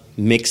about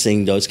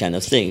mixing those kind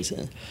of things.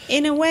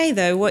 In a way,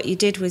 though, what you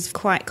did was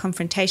quite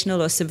confrontational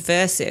or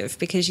subversive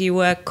because you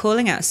were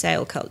calling out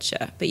sale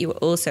culture, but you were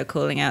also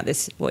calling out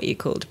this, what you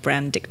called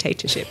brand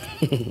dictatorship.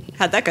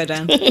 How'd that go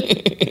down?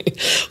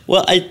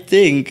 Well,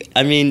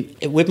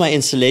 with my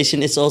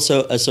installation, it's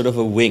also a sort of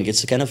a wink.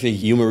 It's a kind of a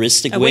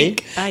humoristic way.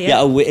 Wink?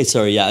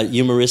 A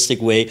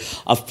humoristic way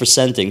of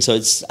presenting. So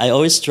I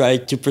always try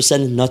to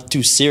present it not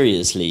too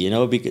seriously,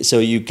 so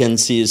you can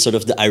see sort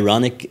of the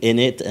ironic in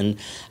it. And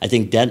I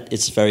think that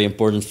it's very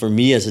important for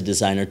me as a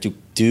designer to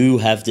do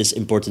have this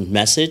important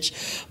message,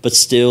 but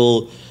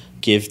still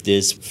give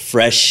this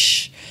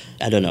fresh,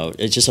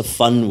 it's just a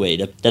fun way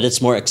that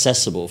it's more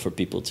accessible for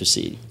people to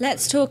see.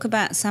 Let's talk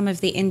about some of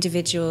the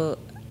individual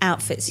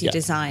outfits you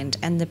designed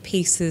and the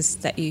pieces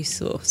that you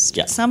sourced.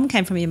 Yeah. Some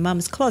came from your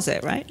mum's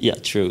closet, right? Yeah,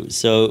 true.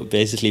 So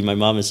basically my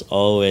mom is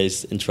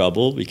always in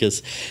trouble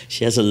because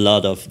she has a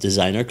lot of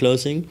designer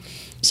clothing.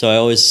 So I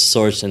always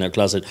source in her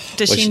closet.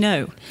 Does she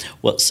know?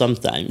 Well,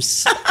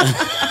 sometimes.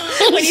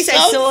 When you say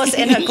source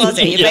in her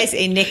closet, you're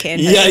basically nicking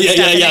her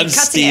Yeah, I'm cutting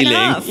stealing. it in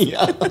half.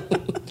 Yeah.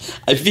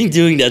 I've been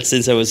doing that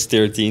since I was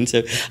 13,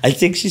 so I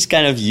think she's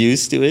kind of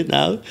used to it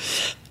now.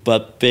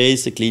 But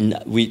basically,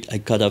 I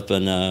cut up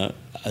a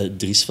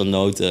Dries van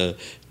Noten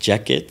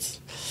jacket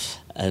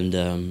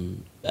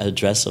and a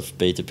dress of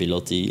Peter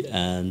Pilotti,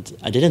 and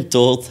I didn't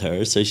told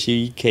her, so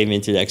she came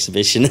into the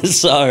exhibition and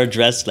saw her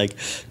dress like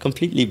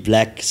completely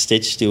black,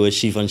 stitched to a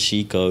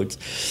Givenchy coat,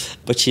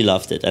 but she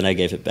loved it and I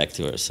gave it back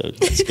to her, so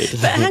that's good.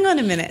 But hang on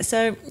a minute,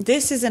 so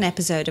this is an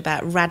episode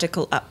about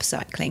radical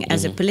upcycling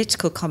as a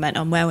political comment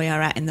on where we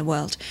are at in the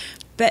world,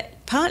 but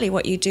partly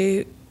what you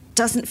do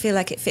doesn't feel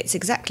like it fits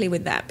exactly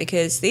with that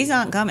because these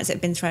aren't garments that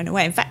have been thrown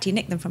away. In fact, you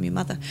nicked them from your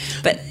mother,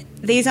 but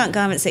these aren't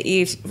garments that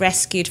you've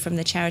rescued from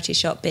the charity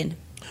shop bin.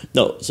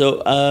 No,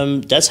 so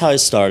that's how I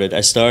started.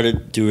 I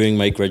started during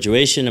my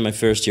graduation and my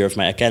first year of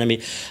my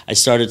academy. I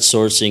started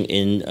sourcing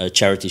in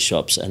charity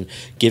shops and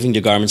giving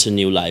the garments a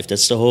new life.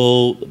 That's the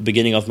whole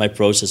beginning of my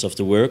process of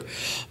the work.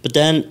 But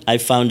then I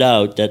found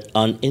out that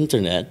on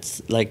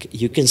internet, like,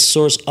 you can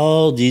source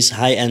all these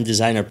high-end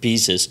designer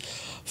pieces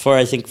for,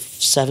 I think,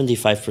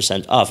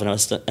 75% off. And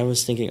I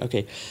was thinking,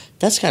 okay,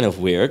 that's kind of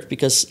weird,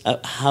 because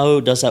how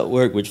does that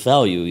work with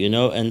value, you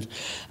know? And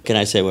can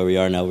I say where we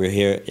are now? We're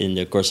here in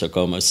the Corso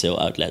Como sale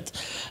outlet.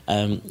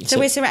 So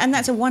we're and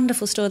that's a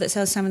wonderful store that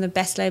sells some of the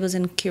best labels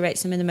and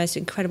curates them in the most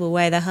incredible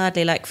way. They're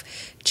hardly like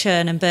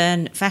churn and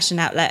burn fashion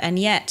outlet, and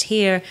yet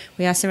here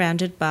we are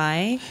surrounded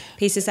by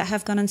pieces that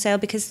have gone on sale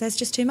because there's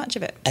just too much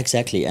of it.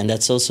 Exactly, and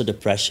that's also the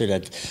pressure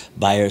that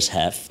buyers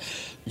have.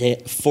 They're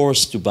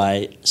forced to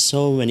buy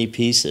so many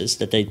pieces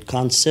that they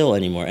can't sell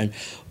anymore. And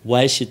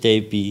why should they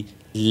be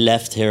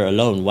left here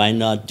alone? Why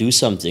not do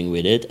something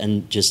with it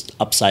and just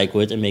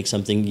upcycle it and make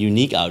something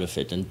unique out of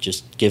it and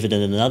just give it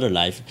another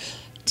life?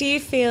 Do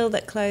you feel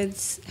that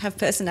clothes have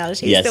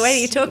personalities? Yes. The way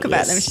that you talk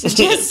about them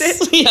suggests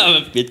it. Yeah,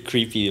 I'm a bit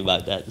creepy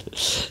about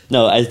that.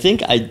 No, I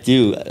think I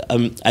do.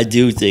 I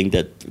do think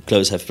that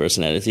clothes have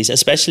personalities,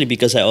 especially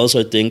because I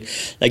also think,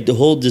 like, the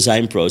whole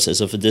design process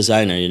of a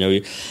designer, you know,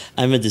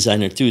 I'm a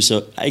designer too,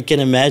 so I can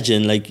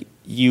imagine, like,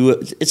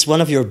 it's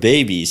one of your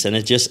babies and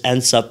it just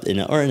ends up in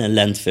a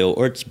landfill,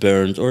 or it's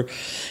burned, or,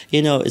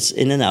 you know, it's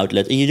in an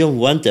outlet, and you don't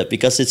want that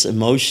because it's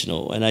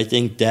emotional. And I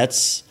think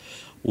that's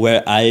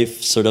where I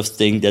sort of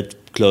think that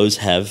clothes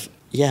have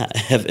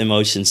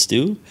emotions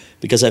too,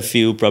 because I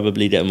feel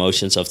probably the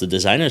emotions of the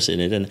designers in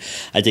it. And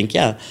I think,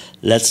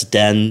 let's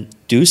then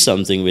do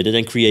something with it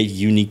and create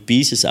unique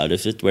pieces out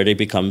of it where they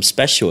become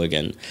special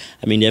again.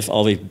 I mean, they've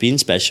always been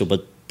special,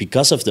 but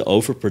because of the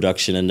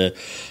overproduction and the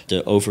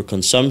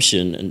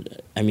overconsumption,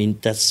 and I mean,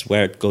 that's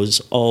where it goes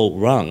all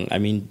wrong. I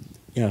mean,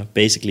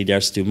 basically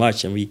there's too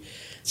much, and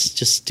it's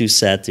just too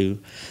sad to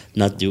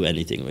not do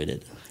anything with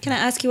it. Can I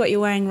ask you what you're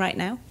wearing right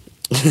now?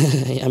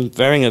 I'm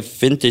wearing a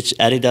vintage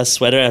Adidas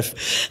sweater.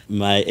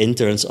 My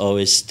interns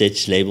always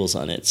stitch labels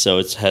on it. So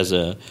it has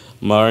a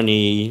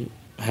Marni,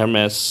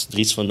 Hermes,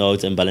 Dries Van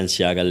Noten and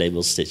Balenciaga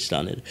labels stitched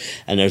on it.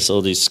 And there's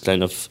all these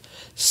kind of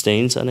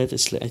stains on it.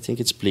 I think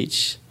it's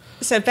bleach.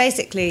 So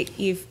basically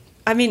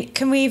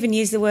can we even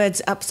use the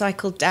words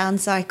upcycled,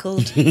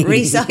 downcycled,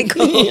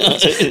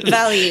 recycled,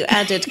 value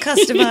added,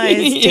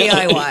 customized,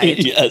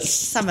 DIY? Yes.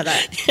 Some of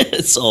that.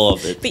 It's all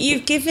of it. But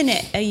you've given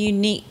it a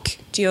unique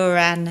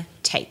Duran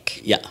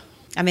take. Yeah.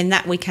 I mean,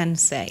 that we can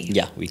say.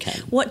 Yeah, we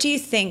can. What do you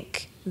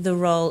think the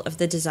role of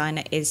the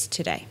designer is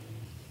today?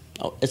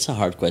 Oh, it's a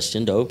hard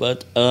question, though.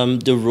 But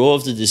the role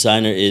of the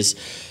designer is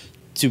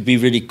to be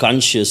really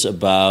conscious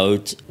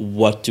about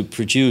what to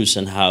produce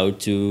and how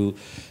to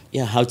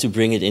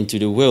bring it into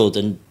the world,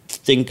 and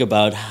think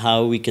about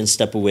how we can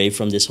step away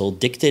from this whole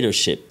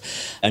dictatorship.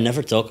 I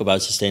never talk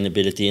about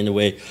sustainability in a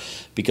way,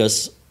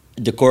 because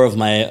the core of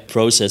my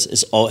process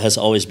has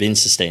always been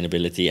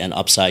sustainability and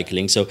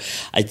upcycling. So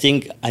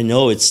I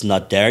know it's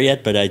not there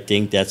yet, but I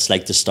think that's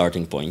like the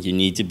starting point. You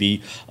need to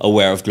be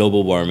aware of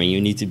global warming. You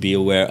need to be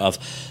aware of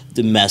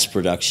the mass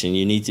production.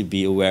 You need to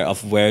be aware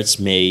of where it's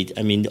made.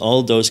 I mean,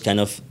 all those kind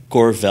of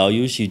core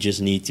values you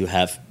just need to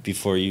have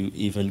before you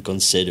even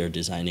consider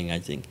designing, I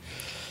think.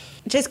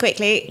 Just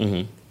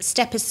quickly,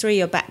 step us through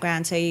your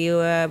background. So you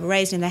were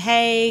raised in The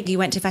Hague. You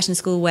went to fashion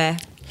school where?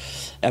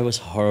 I was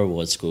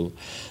horrible at school.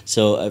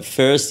 So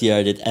first year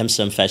I did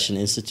Amsterdam Fashion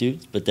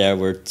Institute, but there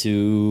were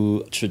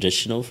too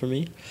traditional for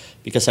me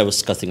because I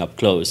was cutting up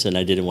clothes and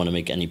I didn't want to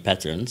make any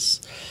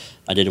patterns.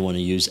 I didn't want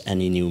to use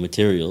any new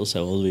materials. I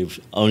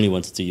only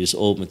wanted to use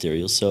old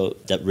materials, so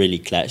that really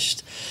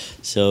clashed.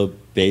 So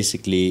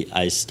basically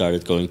I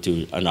started going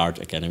to an art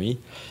academy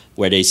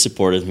where they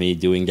supported me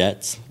doing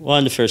that. Well,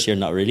 in the first year,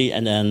 not really.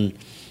 And then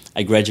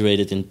I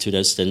graduated in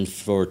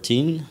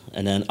 2014.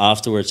 And then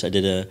afterwards I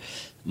did a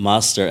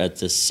master at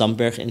the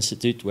Sandberg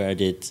Institute, where I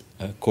did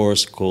a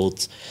course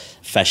called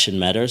Fashion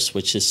Matters,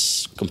 which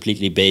is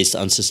completely based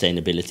on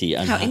sustainability.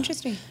 And how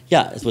interesting.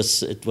 Yeah, it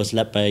was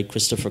led by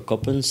Christopher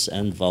Coppens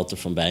and Walter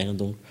van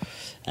Beirendonck,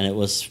 and it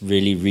was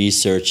really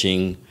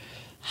researching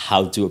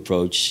how to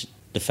approach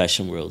the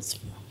fashion world.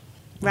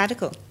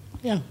 Radical.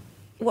 Yeah.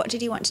 What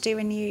did you want to do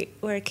when you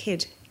were a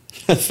kid?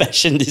 A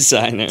fashion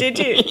designer. Did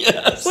you?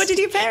 Yes. What did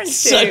your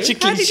parents do? Such a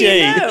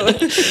cliche. How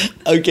did you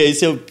know? Okay,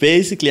 so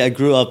basically I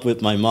grew up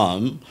with my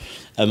mom,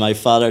 and my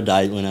father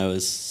died when I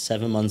was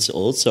 7 months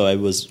old, so I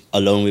was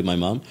alone with my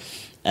mom.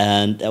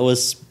 And that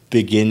was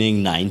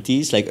beginning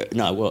 90s,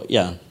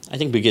 I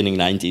think beginning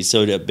 90s.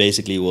 So that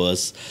basically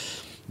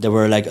there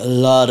were like a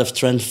lot of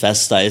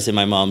transvestites in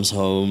my mom's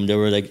home. There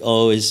were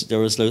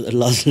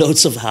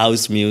loads of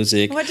house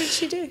music. What did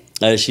she do?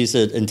 She's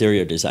an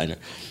interior designer.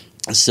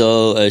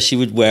 So she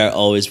would wear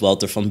always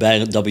Walter van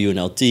Beirendonck,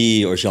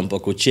 WNLT, or Jean-Paul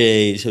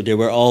Gaultier. So they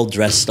were all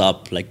dressed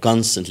up like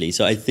constantly.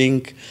 So I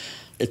think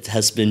it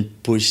has been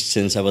pushed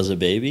since I was a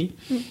baby.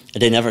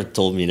 They never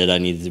told me that I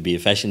needed to be a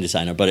fashion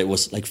designer, but it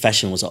was like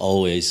fashion was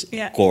always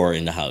core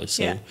in the house.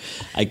 So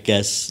I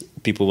guess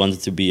people wanted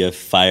to be a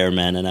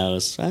fireman, and I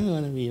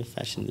want to be a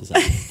fashion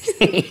designer.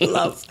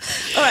 Love.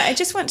 All right, I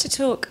just want to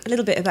talk a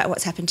little bit about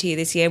what's happened to you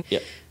this year. Yeah.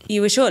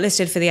 You were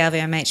shortlisted for the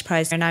LVMH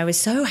prize, and I was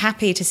so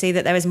happy to see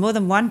that there was more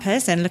than one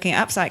person looking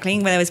at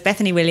upcycling, where there was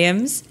Bethany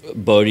Williams,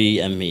 Bodhi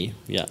and me,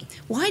 yeah.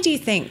 Why do you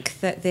think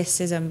that this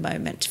is a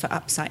moment for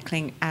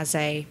upcycling as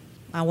a,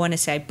 I want to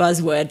say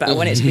buzzword, but I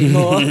want it to be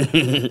more?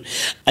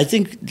 I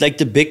think like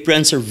the big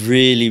brands are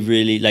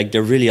really, like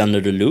they're really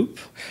under the loop.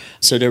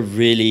 So they're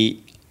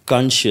really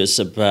conscious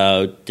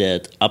about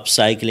that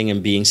upcycling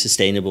and being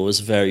sustainable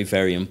is very,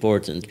 very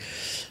important.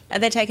 Are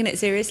they taking it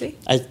seriously?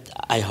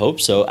 I hope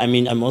so. I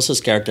mean, I'm also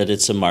scared that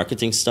it's a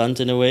marketing stunt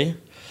in a way.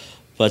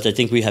 But I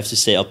think we have to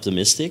stay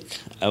optimistic.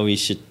 And we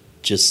should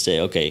just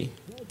say, okay,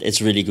 it's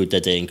really good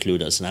that they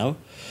include us now.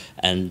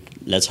 And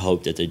let's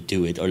hope that they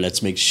do it. Or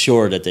let's make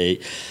sure that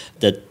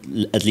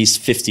at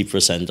least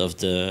 50% of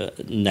the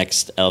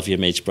next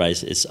LVMH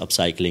prize is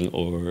upcycling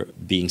or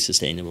being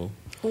sustainable.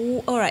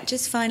 All right,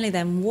 just finally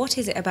then, what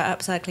is it about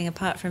upcycling,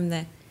 apart from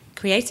the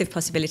creative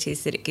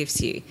possibilities that it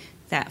gives you,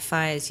 that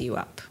fires you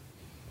up?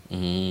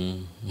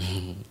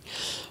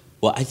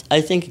 Well,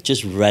 I think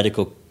just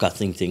radical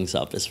cutting things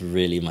up is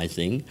really my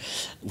thing,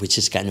 which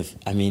is kind of,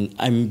 I mean,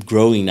 I'm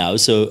growing now,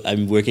 so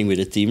I'm working with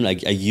a team.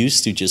 Like, I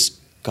used to just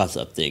cut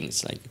up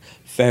things, like,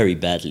 very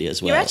badly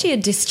as well. You're actually a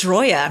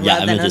destroyer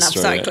rather than an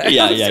upcycler.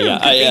 Yeah.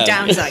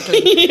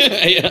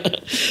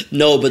 Downcycling.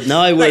 No, but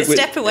now I work with...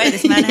 Step away,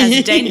 this man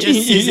has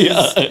dangerous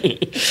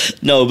scissors.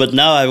 No, but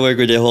now I work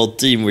with a whole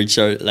team, which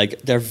are,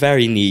 like, they're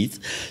very neat,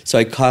 so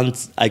I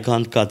can't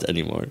cut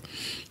anymore.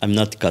 I'm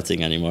not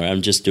cutting anymore.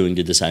 I'm just doing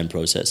the design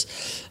process.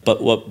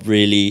 But what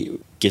really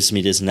gives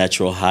me this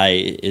natural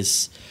high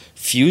is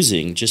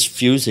fusing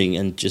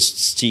and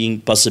just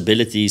seeing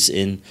possibilities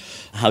in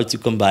how to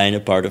combine a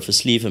part of a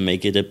sleeve and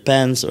make it a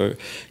pants. Or,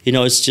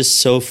 it's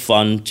just so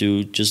fun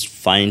to just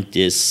find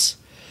this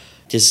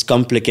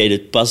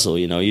complicated puzzle.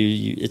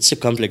 It's a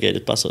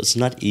complicated puzzle. It's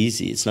not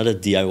easy. It's not a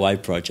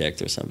DIY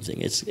project or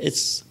something.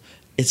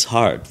 It's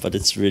hard, but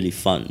it's really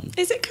fun.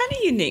 Is it kind of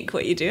unique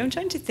what you do? I'm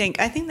trying to think.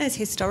 I think there's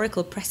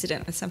historical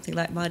precedent with something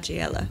like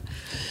Margiela.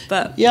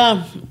 But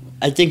yeah,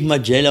 I think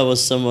Margiela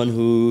was someone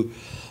who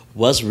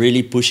was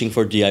really pushing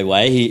for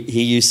DIY.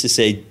 He used to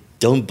say,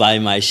 don't buy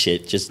my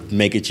shit, just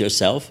make it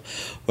yourself.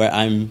 Where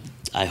I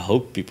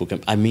hope people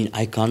can. I mean,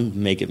 I can't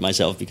make it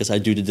myself because I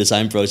do the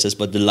design process,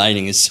 but the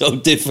lining is so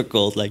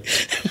difficult. Like,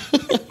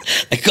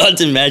 I can't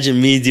imagine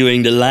me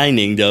doing the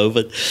lining though,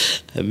 but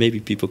maybe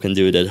people can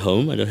do it at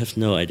home. I don't have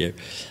no idea.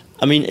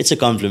 I mean, it's a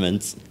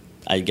compliment,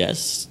 I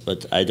guess,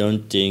 but I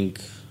think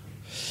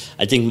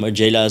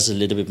Margiela is a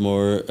little bit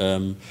more,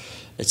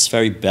 it's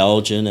very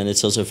Belgian, and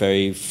it's also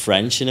very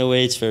French in a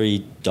way. It's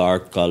very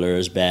dark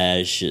colors,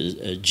 beige,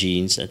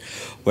 jeans, and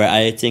where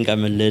I think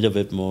I'm a little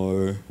bit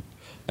more...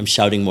 I'm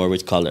shouting more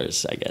with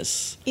colors, I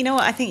guess. You know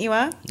what I think you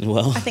are?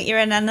 Well, I think you're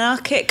an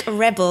anarchic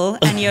rebel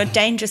and you're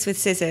dangerous with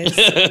scissors.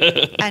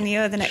 And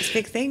you're the next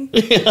big thing.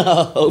 Yeah,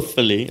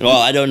 hopefully.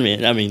 Well, I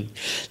mean,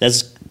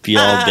 let's be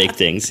all big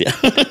things, yeah.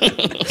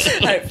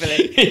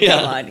 Hopefully. Yeah.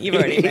 Come on, you've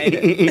already made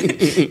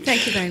it.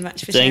 Thank you very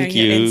much for sharing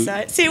your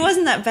insight. See, it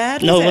wasn't that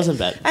bad, was it? Wasn't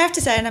bad. I have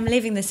to say, and I'm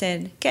leaving this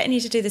in, getting you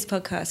to do this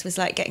podcast was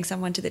like getting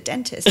someone to the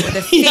dentist with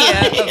a fear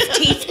of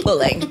teeth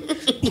pulling.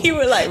 You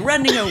were like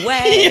running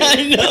away. Yeah,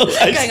 I know.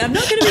 Going, I'm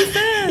not going to be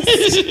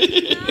first.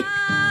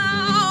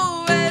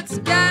 Now it's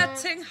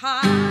getting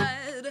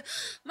hard.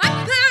 My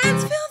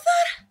parents feel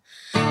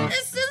that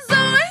this is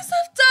a waste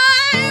of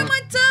time.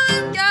 I tell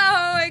them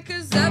go away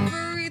because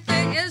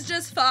everything is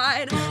just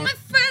fine. My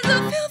friends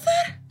will feel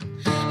that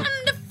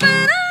I'm different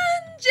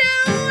and you.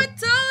 I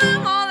tell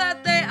them all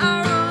that they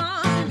are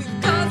wrong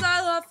because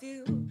I love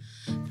you.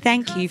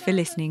 Thank you for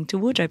listening to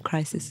Wardrobe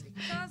Crisis.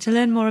 To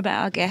learn more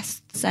about our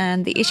guests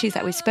and the issues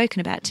that we've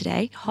spoken about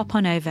today, hop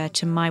on over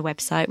to my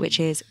website, which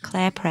is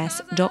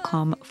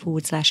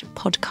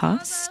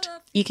clairepress.com/podcast.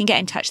 You can get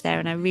in touch there,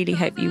 and I really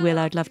hope you will.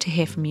 I'd love to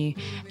hear from you.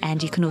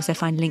 And you can also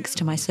find links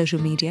to my social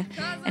media.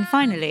 And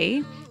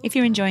finally, if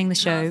you're enjoying the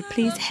show,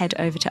 please head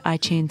over to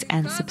iTunes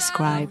and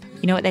subscribe.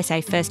 You know what they say,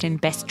 first in,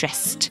 best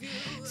dressed.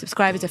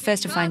 Subscribers are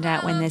first to find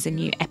out when there's a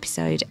new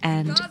episode,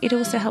 and it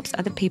also helps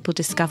other people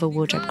discover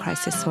Wardrobe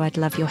Crisis, so I'd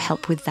love your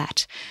help with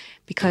that.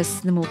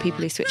 Because the more people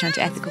who switch on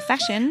to ethical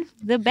fashion,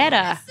 the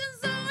better.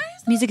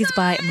 Music is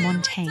by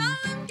Montaigne.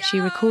 She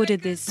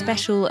recorded this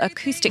special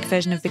acoustic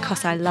version of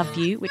Because I Love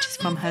You, which is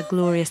from her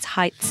Glorious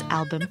Heights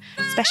album,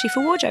 especially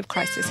for Wardrobe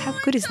Crisis. How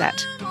good is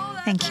that?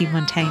 Thank you,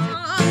 Montaigne.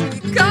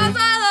 Because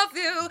I love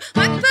you,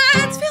 my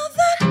parents feel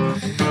that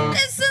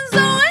this is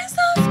a waste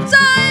of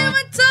time.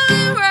 I tell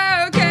them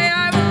we're okay,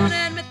 I won't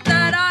admit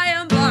that I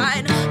am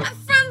blind. My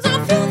friends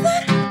all feel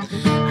that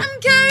I'm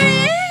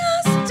carrying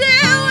a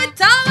still. I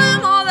tell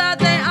them all that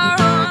they are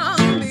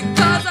wrong.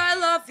 Because I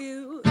love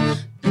you,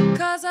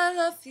 because I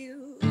love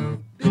you,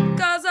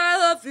 because I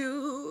love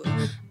you,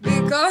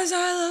 because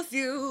I love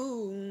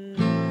you.